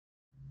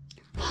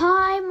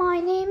Hi, my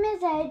name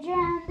is Edra,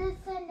 and this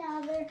is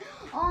another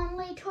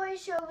Only Toy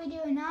Show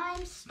video, and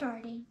I'm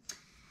starting.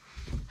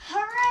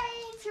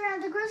 Hooray! So we're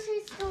at the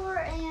grocery store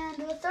and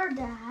with our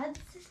dads.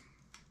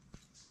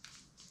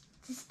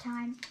 This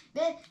time.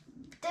 The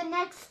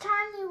next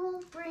time we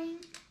won't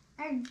bring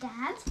our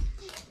dads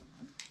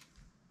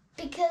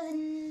because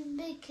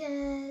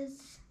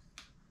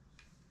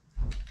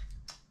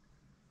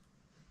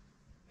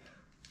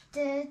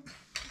the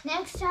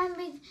next time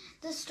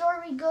the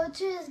store we go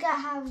to is gonna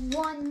have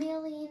 1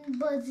 million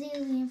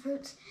bazillion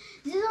fruits.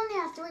 This only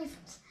has 3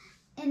 fruits.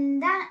 In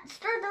that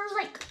store, there's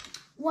like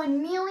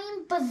 1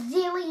 million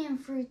bazillion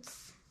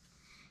fruits.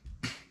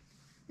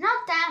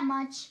 Not that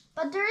much,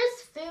 but there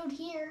is food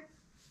here.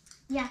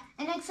 Yeah,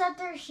 and except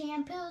there's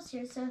shampoos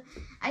here, so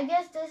I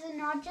guess this is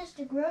not just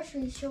a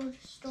grocery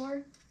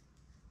store.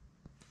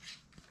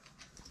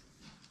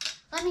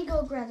 Let me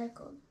go grab a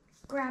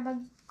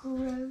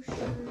grocery.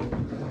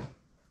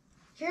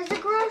 Here's the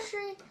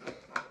grocery,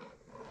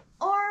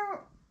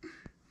 or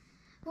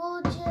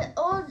we'll just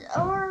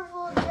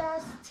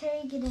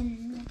take it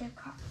in the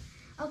car.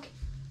 Okay.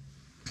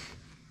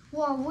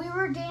 Well, we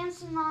were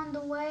dancing on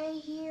the way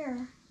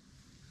here.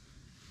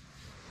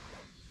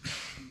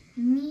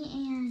 Me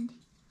and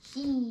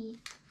he.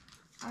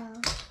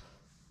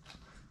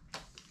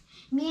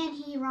 Me and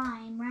he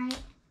rhyme, right?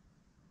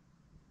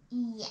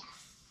 Yes.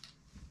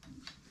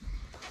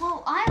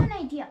 Well, I have an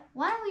idea.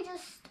 Why don't we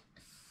just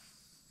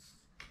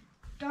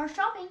start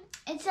shopping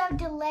instead of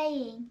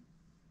delaying?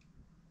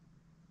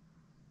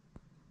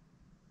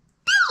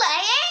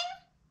 Delaying?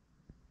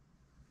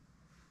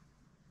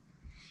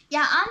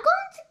 Yeah, I'm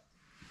going to.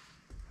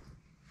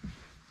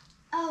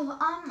 Oh,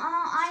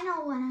 I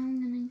know what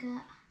I'm gonna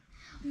get.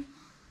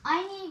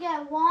 I need to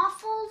get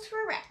waffles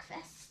for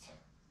breakfast.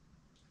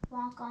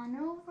 Walk on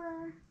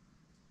over.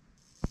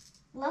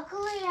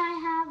 Luckily,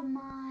 I have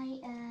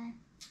my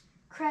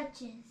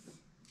crutches.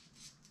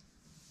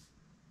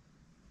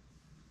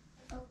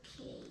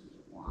 Okay,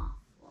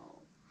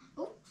 waffle.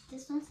 Oh,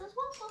 this one says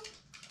waffle.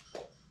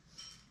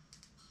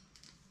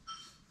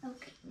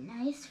 Okay,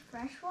 nice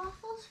fresh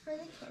waffles for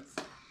the kids.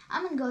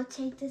 I'm gonna go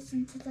take this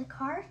into the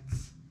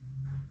carts.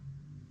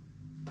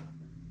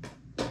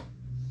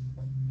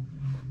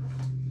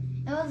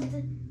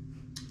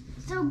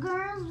 So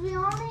girls, we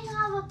already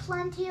have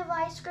plenty of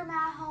ice cream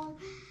at home,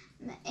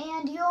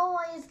 and you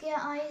always get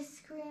ice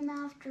cream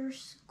after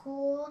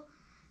school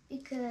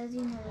because,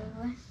 you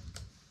know.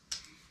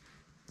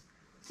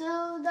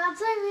 So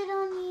that's why we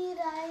don't need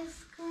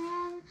ice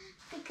cream,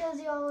 because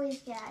you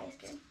always get ice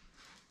cream.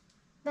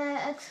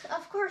 But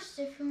of course,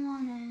 if you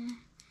want to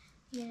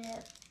get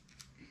it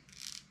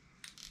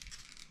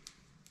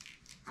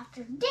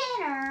after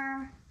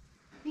dinner,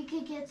 we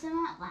could get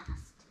some at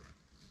last.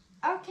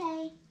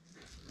 Okay.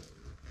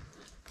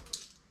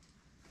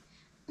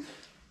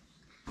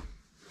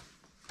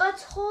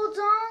 But hold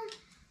on.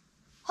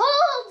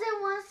 Hold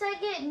it 1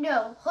 second.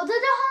 No, hold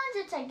it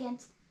 100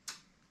 seconds.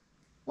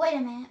 Wait a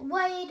minute.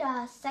 Wait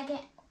a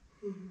second.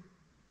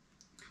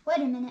 Wait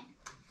a minute.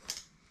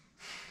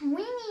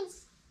 We need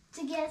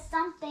to get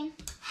something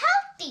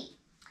healthy.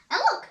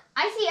 And look,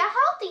 I see a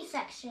healthy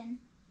section.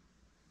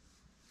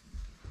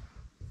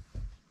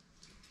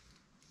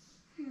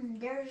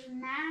 There's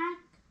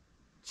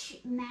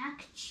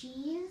mac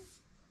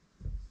cheese.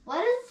 What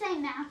does it say,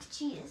 mac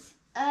cheese?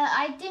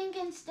 I think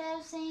instead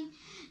of saying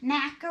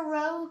mac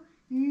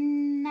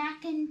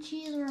and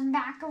cheese or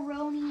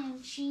macaroni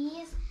and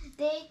cheese,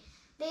 they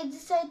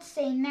decided to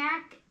say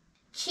mac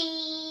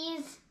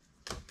cheese.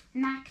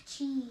 Mac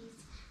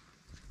cheese.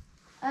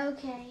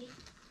 Okay.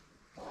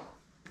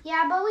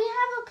 Yeah, but we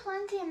have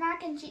plenty of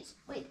mac and cheese.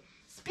 Wait,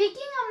 speaking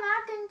of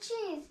mac and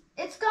cheese,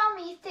 it's got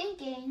me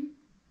thinking.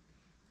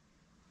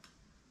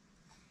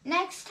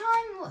 Next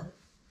time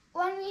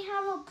when we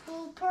have a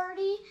pool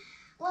party,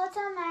 let's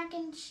have mac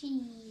and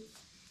cheese.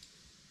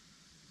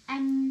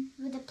 And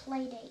with a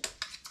play date.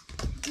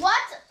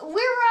 What?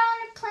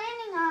 We're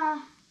planning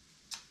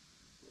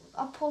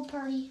a pool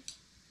party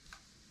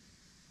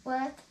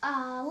with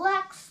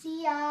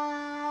Alexia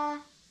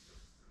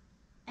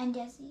and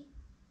Jessie.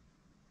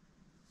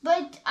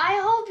 But I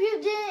hope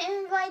you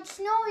didn't invite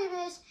Snowy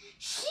because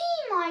she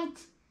might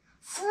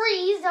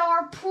freeze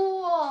our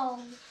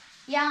pool.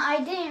 Yeah, I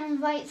didn't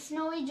invite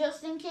Snowy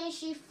just in case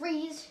she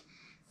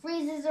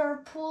freezes our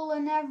pool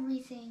and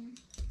everything.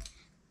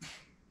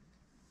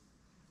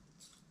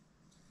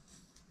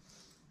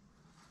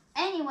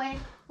 Anyway,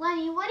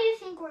 Lenny, what do you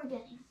think we're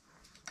getting?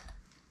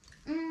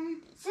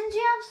 Since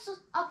you have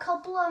a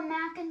couple of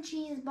mac and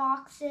cheese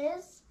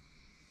boxes,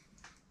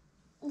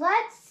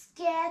 let's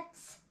get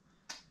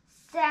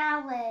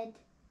salad.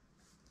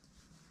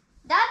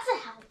 That's a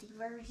healthy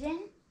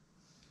version.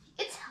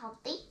 It's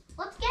healthy.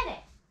 Let's get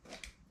it.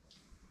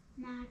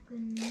 Mac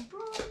and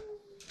bruni.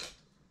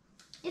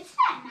 It's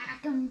not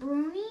mac and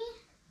bruni.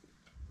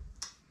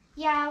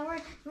 Yeah,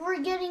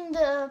 we're getting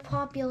the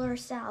popular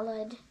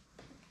salad.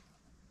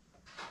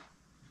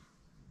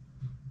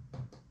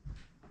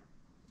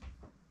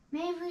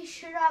 Maybe we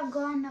should have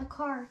gone to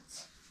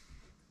carts.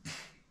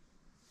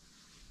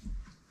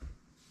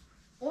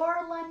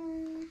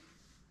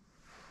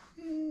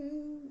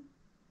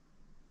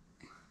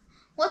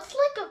 What's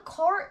like a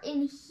cart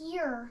in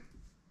here?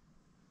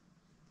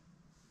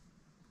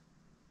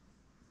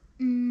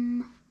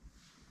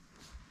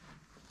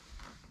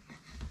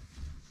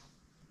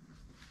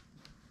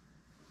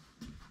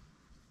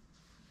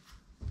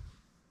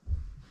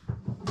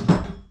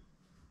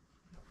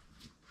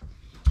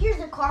 Here's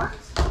a cart.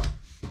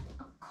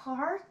 A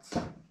cart.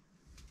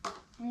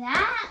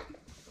 That.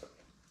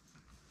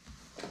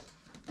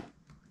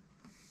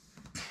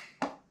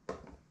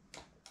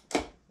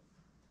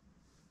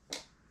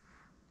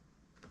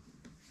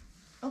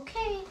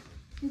 Okay,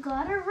 we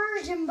got our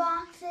version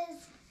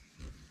boxes.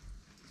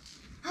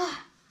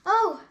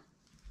 Oh,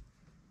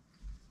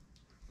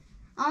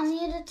 I'll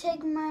need to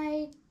take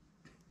my.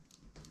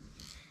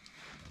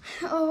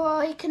 Oh,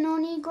 I can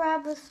only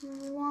grab with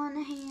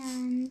one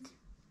hand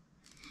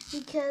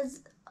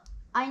because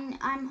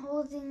I'm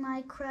holding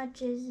my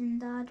crutches in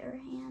the other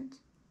hand.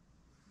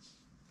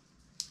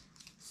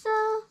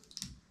 So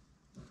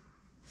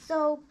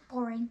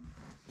boring.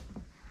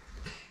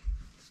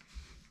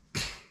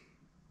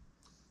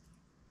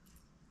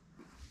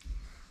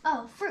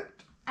 Oh, fruit.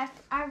 I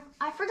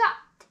forgot.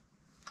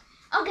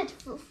 I'll get the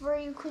fruit for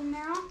you, Queen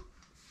Meryl.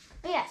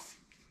 But yes.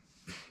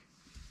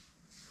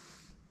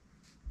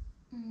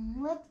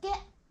 Let's get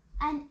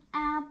an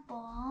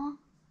apple.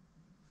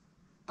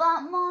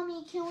 But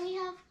Mommy, can we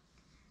have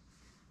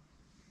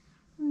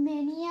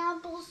mini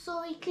apples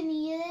so we can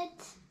eat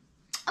it?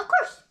 Of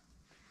course.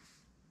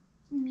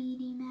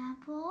 Medium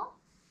apple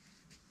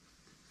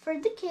for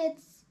the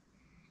kids.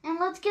 And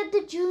let's get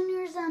the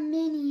juniors a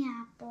mini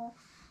apple.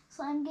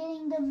 So I'm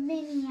getting the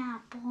mini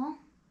apple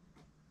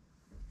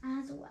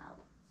as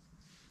well.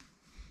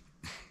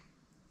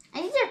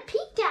 And these are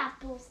pink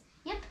apples.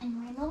 Yep,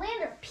 and Rainbow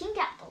Land are pink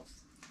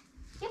apples.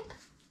 Yep.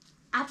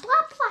 Apple,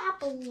 apple,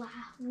 apple.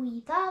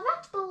 We love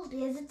apples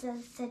because it's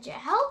such a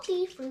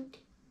healthy fruit.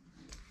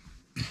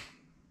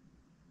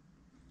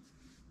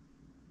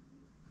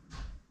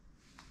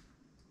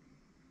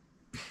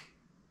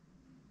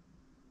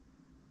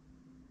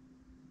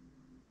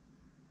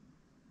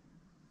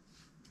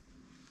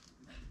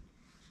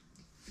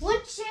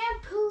 What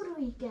shampoo do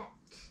we get?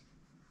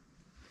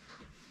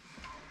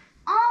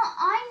 Oh,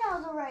 I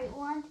know the right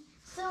one.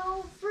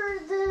 So for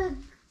the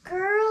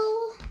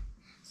girl,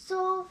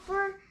 so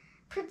for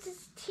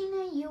Princess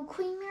Tina, you,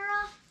 Queen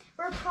Mira,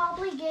 we're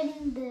probably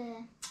getting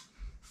the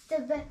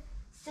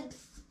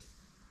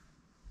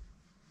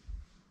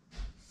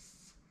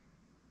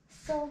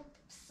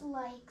soaps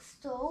like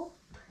soap.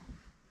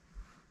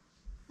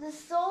 The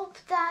soap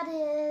that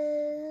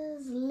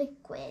is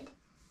liquid.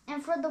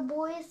 And for the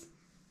boys,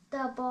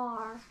 the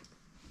bar.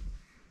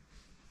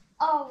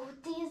 Oh,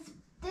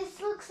 this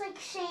looks like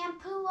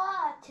shampoo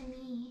to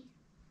me.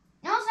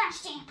 No, it's not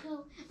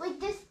shampoo. Wait,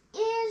 this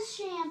is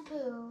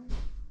shampoo.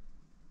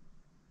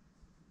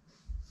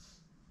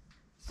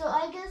 So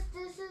I guess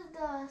this is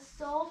the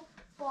soap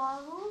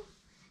bottle,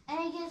 and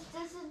I guess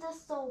this is the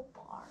soap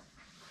bar.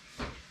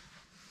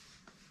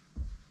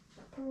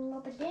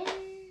 Plug it in.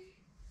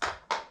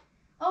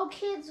 Oh,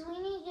 kids, we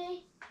need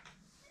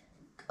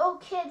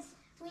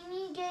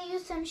to get you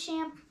some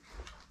shampoo.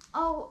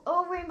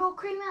 Oh, Rainbow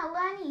Cream at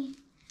Lenny.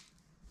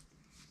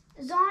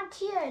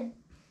 Zontia,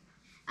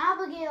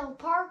 Abigail,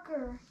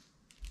 Parker.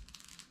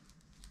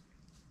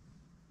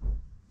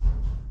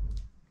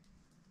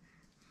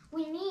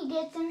 We need to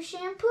get some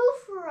shampoo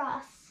for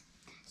us.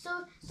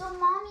 So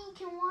Mommy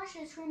can wash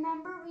us.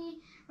 Remember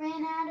we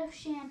ran out of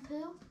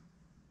shampoo?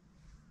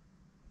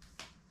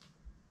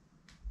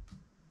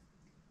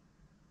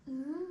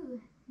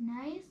 Ooh,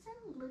 nice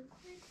and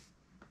liquid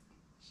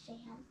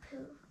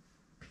shampoo.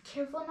 Be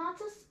careful not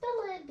to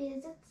spill it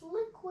because it's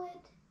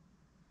liquid.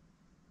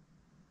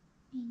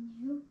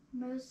 And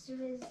most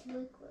of it is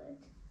liquid.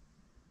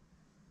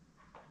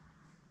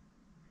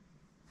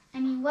 I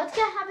mean, what's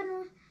gonna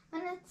happen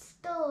when it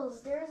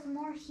spills? There's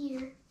more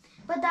here.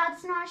 But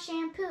that's not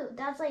shampoo.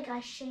 That's like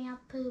a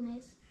shampoo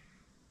mix.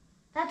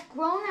 That's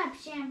grown-up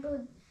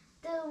shampoo.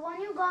 The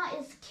one you got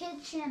is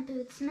kid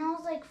shampoo. It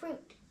smells like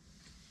fruit.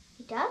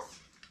 It does?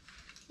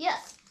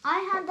 Yes.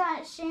 I had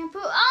that shampoo.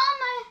 Oh,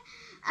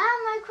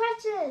 my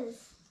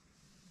crutches.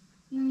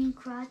 You mean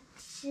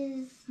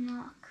crutches,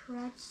 not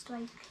crutch,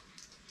 like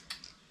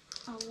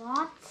a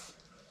lot?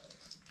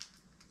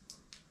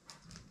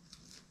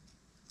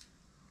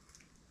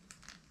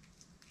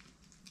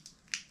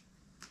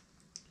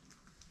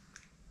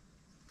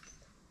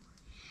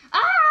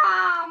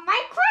 Ah,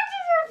 my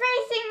crutches are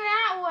facing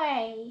that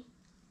way.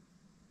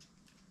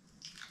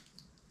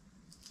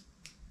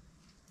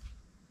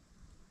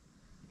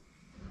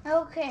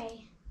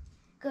 Okay,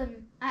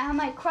 good. I have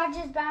my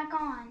crutches back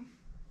on.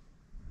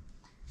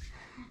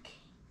 Okay.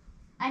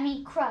 I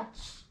mean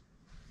crutch,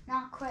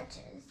 not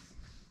crutches.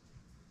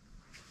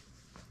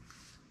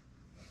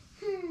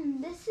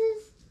 This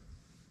is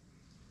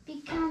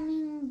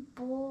becoming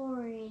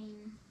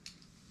boring.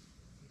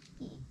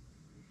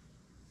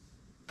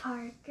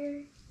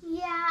 Parker.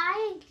 Yeah,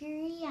 I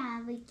agree,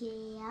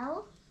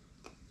 Abigail.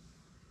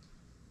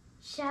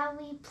 Shall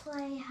we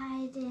play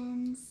hide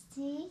and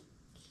seek?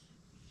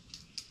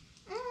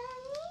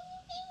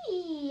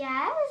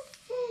 Yes.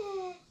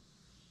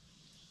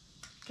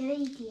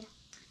 Good idea.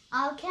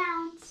 I'll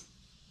count.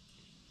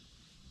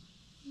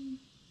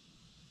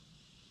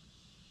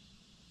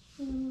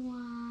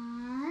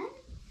 1,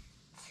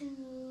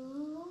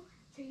 2,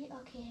 3.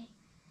 Okay.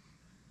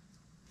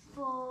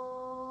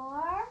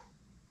 4,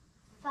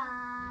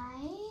 5,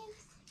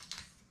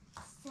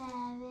 6,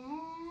 7,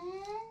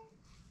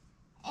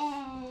 8,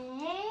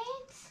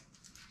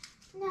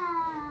 9,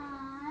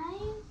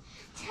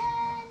 10.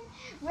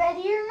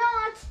 Ready or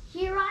not,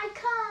 here I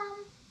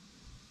come.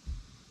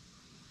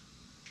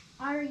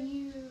 Are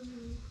you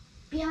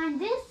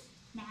behind this?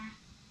 Nah.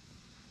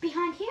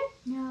 Behind here?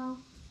 No.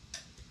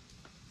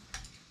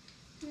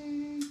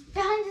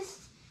 Behind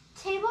this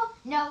table?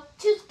 No.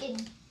 Too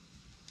skinny.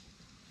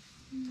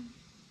 Wait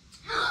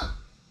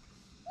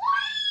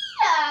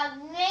a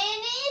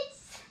minute.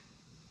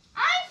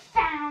 I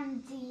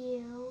found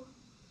you.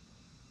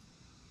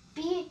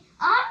 Be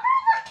under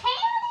the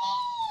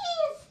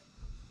candies.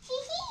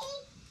 Hee hee.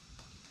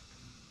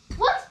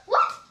 What?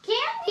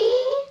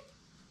 Candy?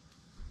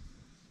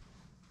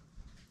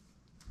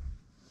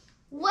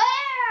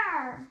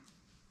 Where?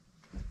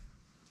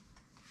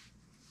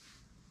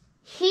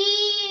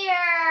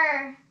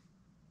 Here.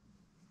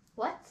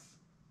 What?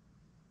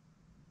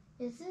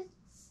 Is it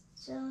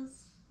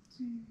just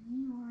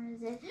me or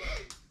is it?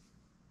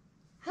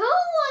 Who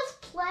was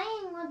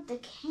playing with the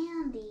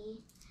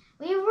candy?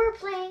 We were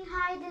playing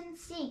hide and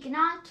seek,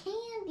 not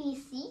candy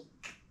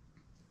seek.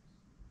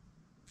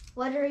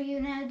 What are you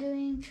now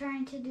doing,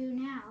 trying to do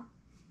now?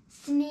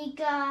 Sneak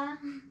a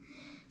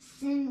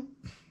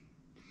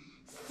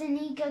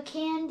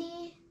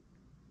candy?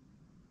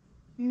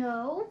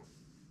 No.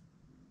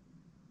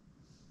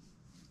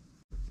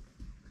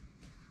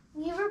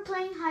 We were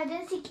playing hide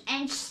and seek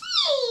and she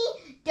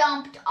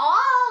dumped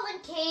all the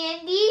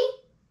candy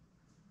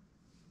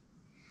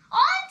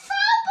on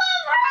top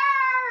of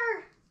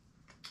her.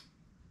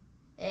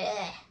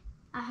 Ugh.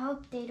 I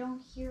hope they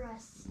don't hear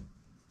us.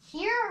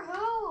 Hear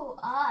who?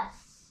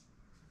 Us.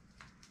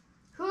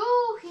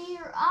 Who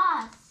hear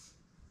us?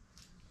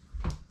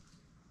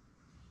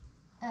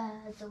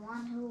 The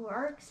one who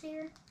works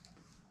here?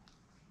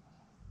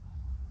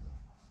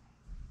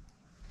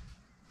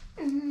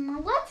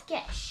 Let's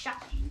get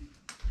shopping.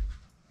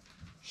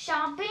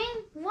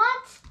 Shopping?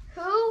 What?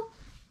 Who?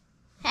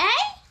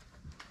 Hey?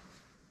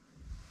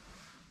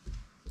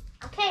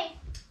 Okay.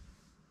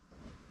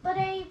 But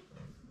I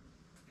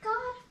got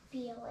a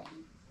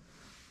feeling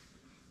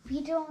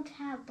we don't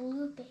have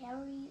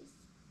blueberries.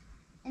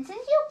 And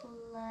since you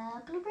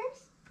love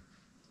blueberries,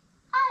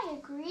 I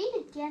agree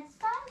to get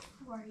some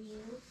for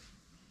you.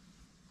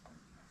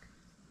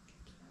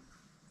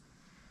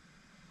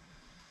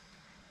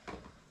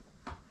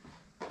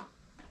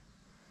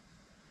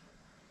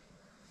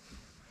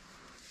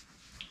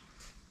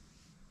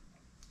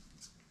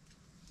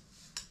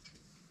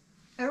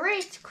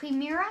 Alright, Queen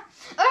Mira.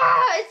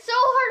 It's so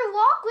hard to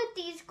walk with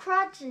these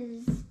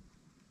crutches.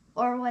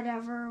 Or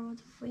whatever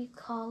we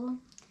call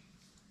them.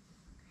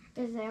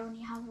 Because I only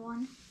have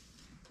one.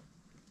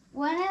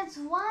 When it's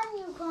one,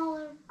 you call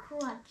it a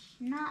crutch,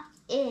 not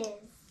is.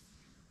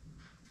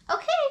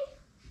 Okay.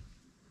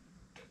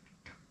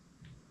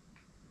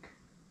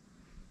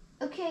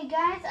 Okay,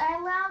 guys, I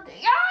allowed...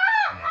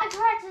 my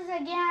crutches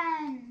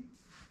again.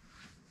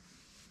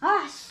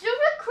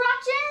 Stupid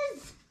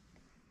crutches.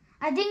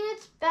 I think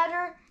it's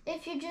better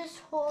if you just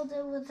hold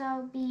it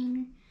without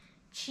being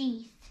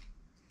cheap.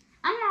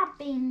 I'm not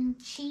being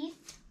cheap.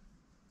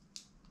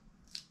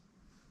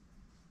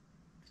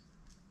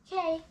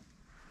 Okay.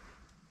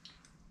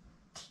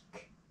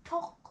 Tick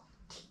tock,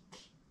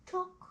 tick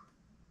tock.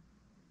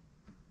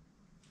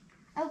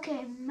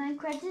 Okay, my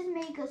crutches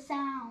make a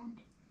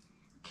sound.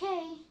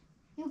 Okay,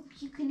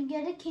 you can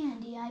get a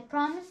candy. I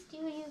promised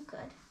you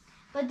could.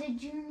 But the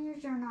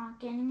juniors are not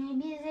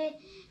getting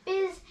it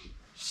because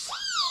she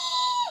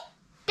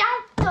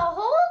dumped the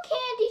whole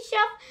candy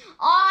shelf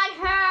on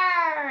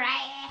her.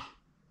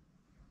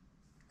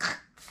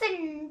 Cocks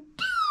and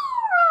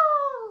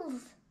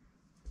doodles.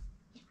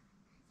 Yeah,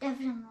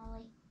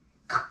 definitely.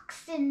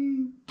 Cocks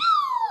and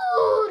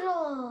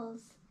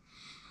doodles.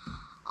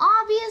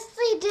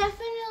 Obviously,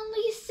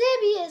 definitely,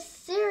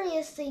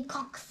 seriously,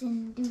 cocks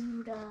and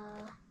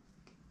doodle.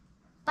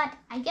 But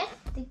I guess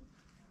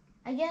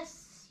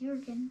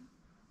Jurgen.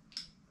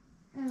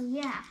 Oh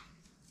yeah.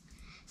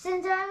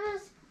 Since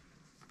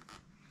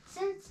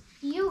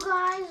you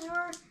guys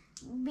were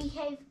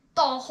behaved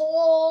the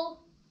whole,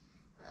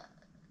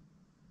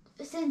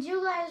 since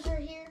you guys are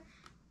here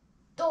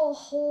the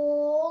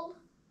whole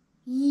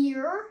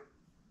year,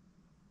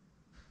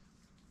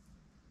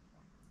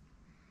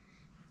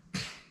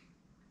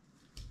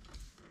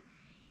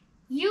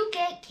 you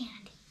get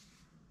candy.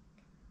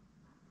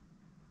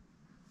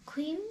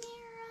 Queen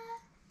Mira,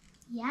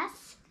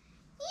 yes?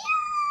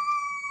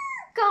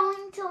 You're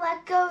going to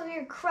let go of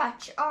your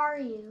crutch, are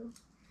you?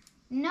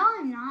 No,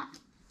 I'm not.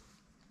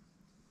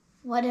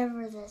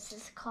 Whatever this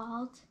is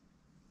called.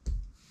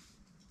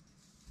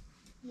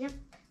 Yep.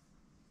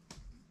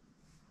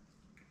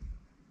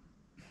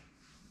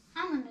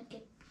 I'm gonna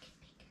get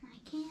pick my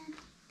can.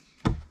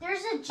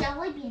 There's a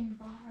jelly bean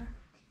bar.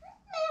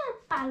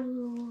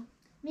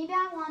 Maybe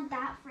I want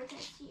that for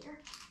this year.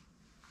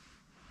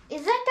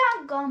 Isn't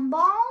that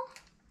gumball?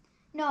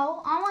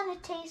 No, I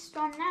want to taste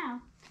one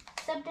now.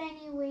 Except I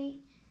need to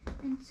wait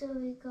until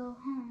we go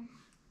home.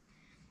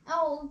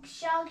 Oh,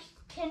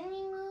 can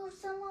we move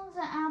some of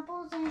the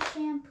apples and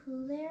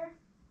shampoo there?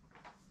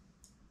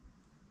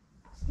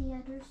 It's the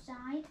other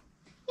side.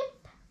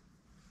 Yep.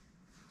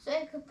 So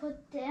I could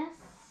put this.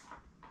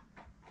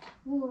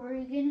 Ooh, are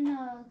we getting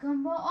a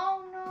gumball?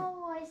 Oh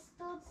no, I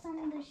spilled some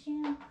of the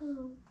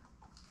shampoo.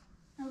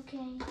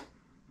 Okay.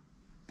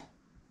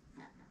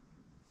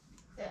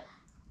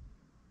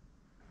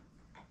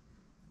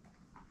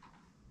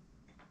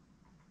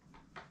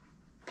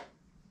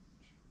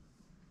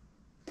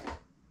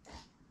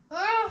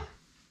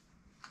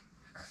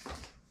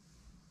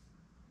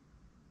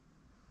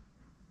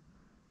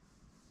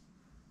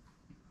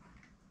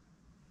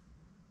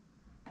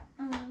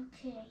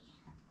 Okay.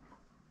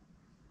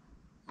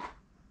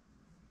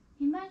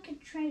 Maybe I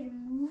could try to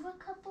move a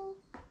couple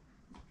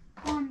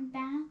on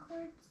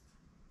backwards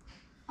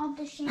of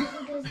the shampoo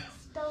because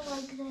it's still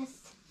like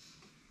this.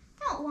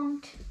 No, it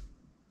won't.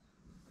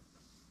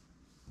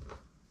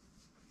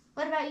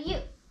 What about you?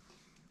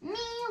 Me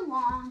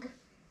along.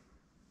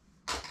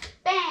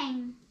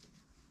 Bang.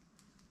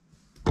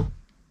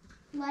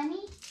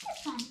 Lenny,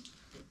 this one.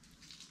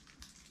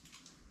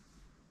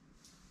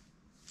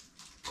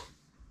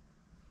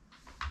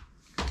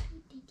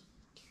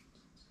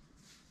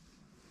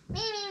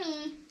 Me.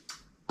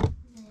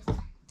 This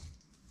one.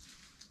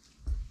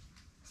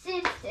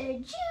 Since the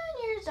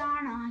juniors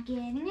are not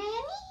getting any,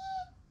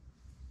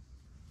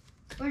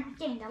 we're not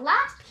getting the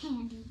last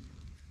candy.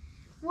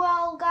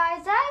 Well,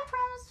 guys, I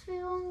promise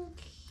we won't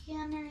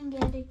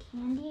get a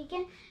candy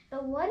again.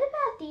 But what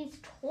about these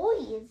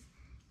toys?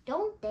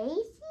 Don't they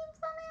seem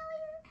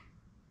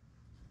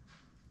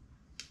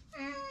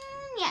familiar?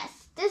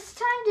 Yes, this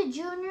time the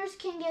juniors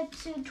can get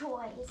 2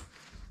 toys.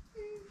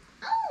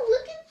 Oh,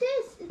 look at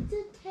this. It's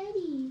a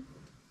teddy.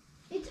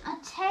 It's a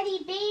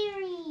teddy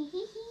bear.